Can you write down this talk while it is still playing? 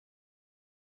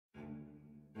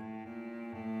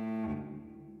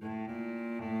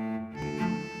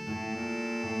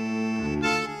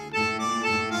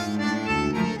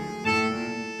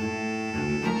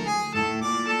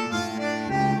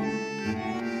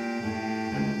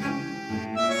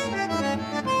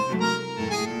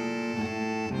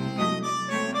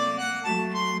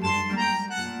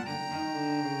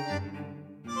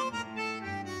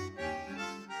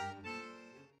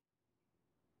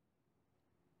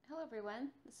Hello everyone,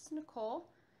 this is Nicole.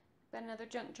 I've got another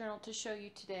junk journal to show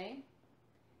you today.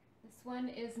 This one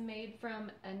is made from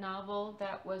a novel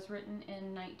that was written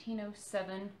in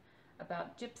 1907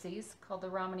 about gypsies called the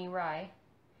Romany Rye.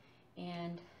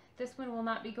 And this one will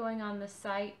not be going on the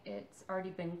site, it's already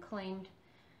been claimed.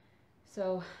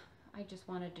 So I just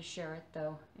wanted to share it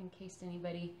though, in case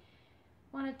anybody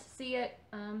wanted to see it,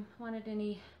 wanted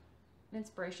any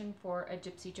inspiration for a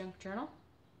gypsy junk journal.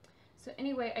 So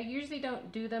anyway, I usually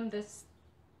don't do them this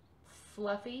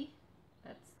fluffy.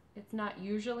 It's not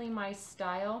usually my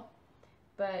style,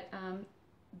 but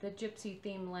the gypsy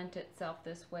theme lent itself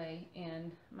this way,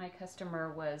 and my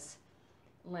customer was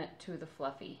lent to the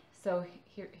fluffy. So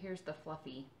here's the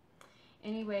fluffy.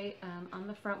 Anyway, on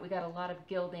the front we got a lot of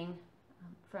gilding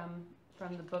from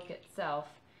the book itself,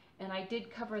 and I did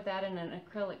cover that in an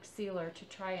acrylic sealer to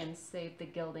try and save the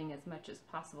gilding as much as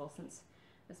possible, since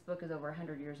this book is over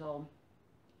 100 years old.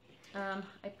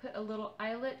 I put a little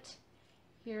eyelet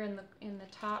here in the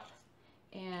top,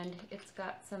 and it's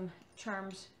got some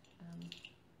charms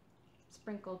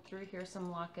sprinkled through here, some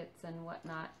lockets and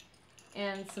whatnot,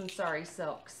 and some sari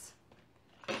silks.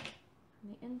 On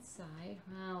the inside,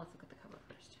 well, let's look at the cover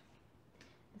first.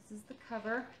 This is the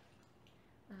cover.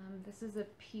 This is a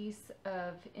piece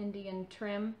of Indian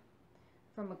trim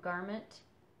from a garment,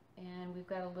 and we've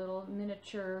got a little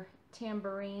miniature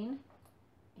tambourine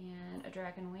and a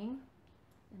dragon wing.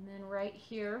 And then right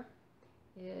here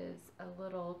is a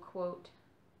little quote,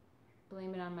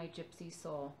 "Blame it on my gypsy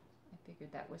soul." I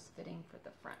figured that was fitting for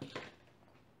the front.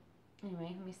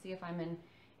 Anyway, let me see if I'm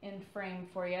in frame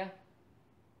for you.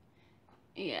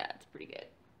 Yeah, it's pretty good.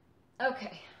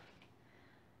 Okay.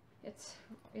 It's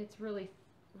really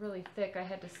thick. I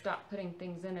had to stop putting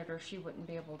things in it or she wouldn't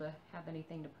be able to have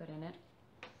anything to put in it.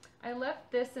 I left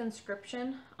this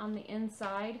inscription on the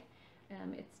inside.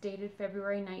 It's dated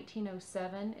February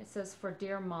 1907. It says, "For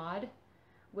dear Maud,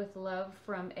 with love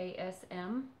from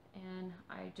ASM," and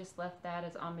I just left that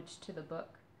as homage to the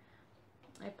book.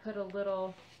 I put a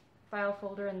little file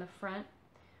folder in the front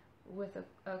with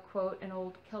a quote, an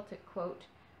old Celtic quote.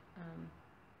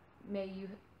 May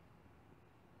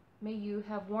you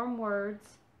have warm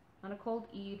words on a cold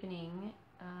evening.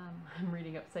 I'm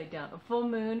reading upside down. A full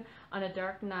moon on a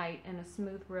dark night and a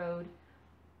smooth road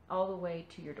all the way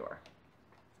to your door.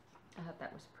 I thought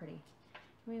that was pretty.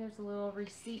 I mean, there's a little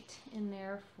receipt in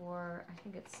there for, I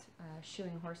think it's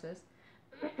shoeing horses,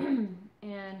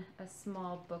 and a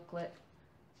small booklet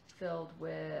filled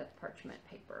with parchment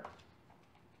paper.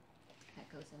 That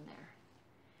goes in there.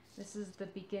 This is the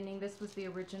beginning. This was the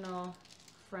original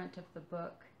front of the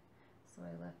book, so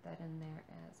I left that in there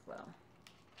as well.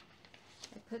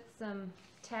 I put some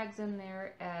tags in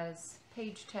there as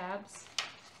page tabs,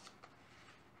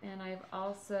 and I've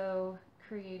also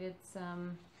created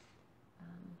some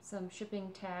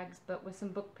shipping tags, but with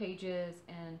some book pages,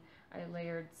 and I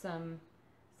layered some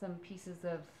pieces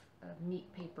of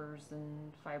neat papers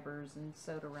and fibers and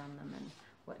sewed around them and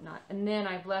whatnot. And then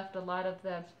I've left a lot of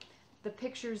the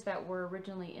pictures that were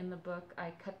originally in the book.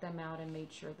 I cut them out and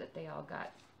made sure that they all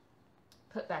got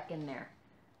put back in there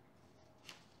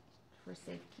for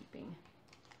safekeeping.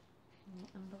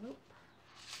 Envelope.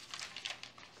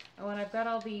 Oh, and I've got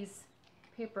all these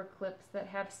paper clips that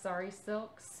have sari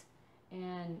silks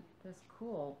and this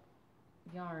cool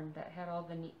yarn that had all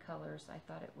the neat colors. I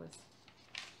thought it was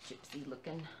gypsy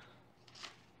looking.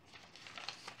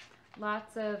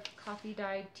 Lots of coffee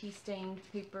dyed, tea stained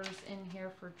papers in here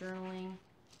for journaling.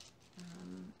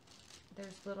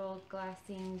 There's little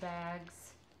glassine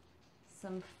bags,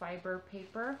 some fiber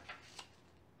paper.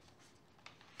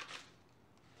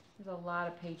 There's a lot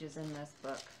of pages in this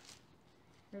book.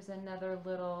 There's another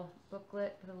little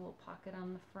booklet with a little pocket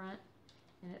on the front,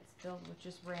 and it's filled with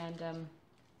just random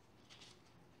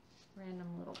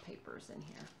little papers in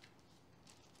here.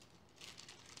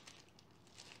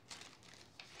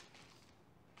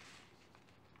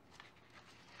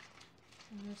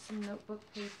 And there's some notebook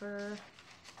paper,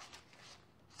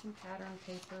 some pattern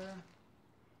paper,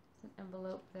 some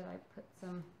envelope that I put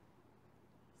some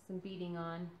beading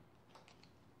on.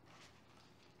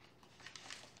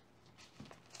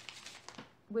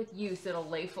 With use, it'll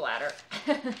lay flatter.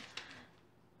 There's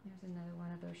another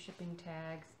one of those shipping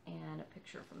tags and a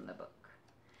picture from the book.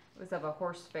 It was of a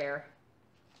horse fair,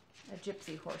 a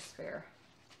gypsy horse fair.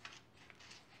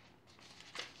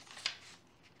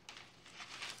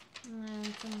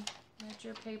 And some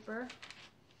ledger paper.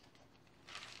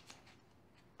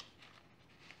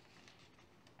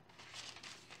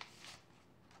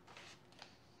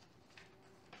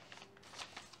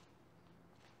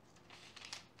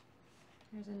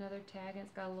 Here's another tag, and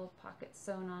it's got a little pocket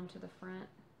sewn onto the front.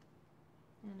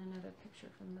 And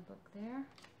picture from the book there.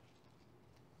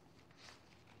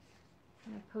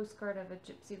 And a postcard of a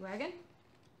gypsy wagon.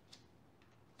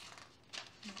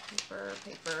 And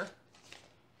paper.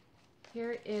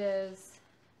 Here is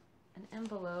an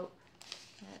envelope.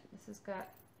 This has got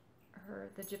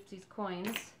the gypsy's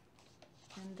coins.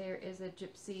 And there is a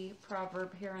gypsy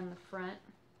proverb here on the front.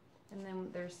 And then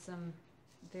there's some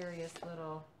various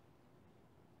little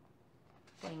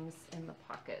things in the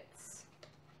pockets.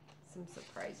 Some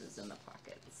surprises in the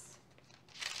pockets.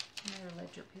 Another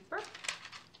ledger paper.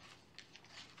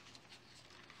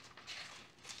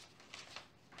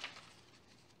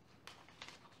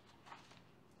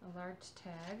 A large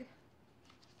tag.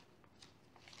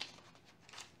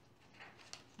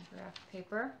 Graph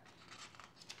paper.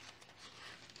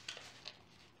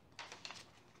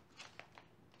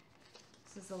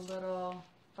 This is a little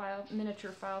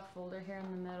miniature file folder here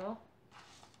in the middle,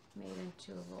 made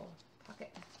into a little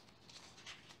pocket.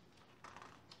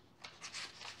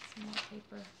 Some more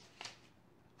paper.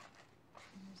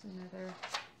 There's another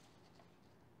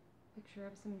picture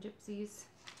of some gypsies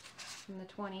from the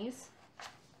 20s.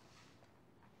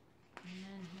 And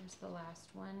then here's the last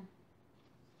one.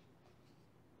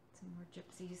 Some more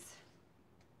gypsies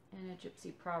and a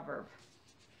gypsy proverb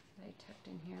that I tucked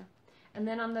in here. And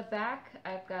then on the back,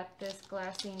 I've got this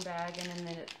glassine bag, and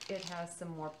then it has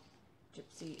some more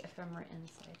gypsy ephemera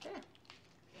inside there.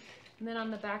 And then on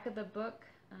the back of the book,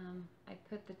 I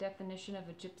put the definition of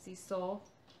a gypsy soul.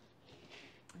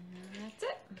 And that's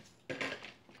it.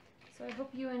 So I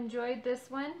hope you enjoyed this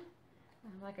one.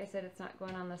 Like I said, it's not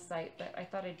going on the site, but I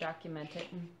thought I'd document it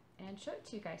and show it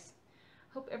to you guys.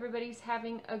 Hope everybody's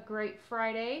having a great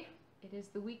Friday. It is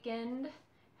the weekend.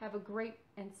 Have a great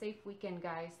and safe weekend,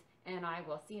 guys. And I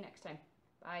will see you next time.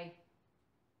 Bye.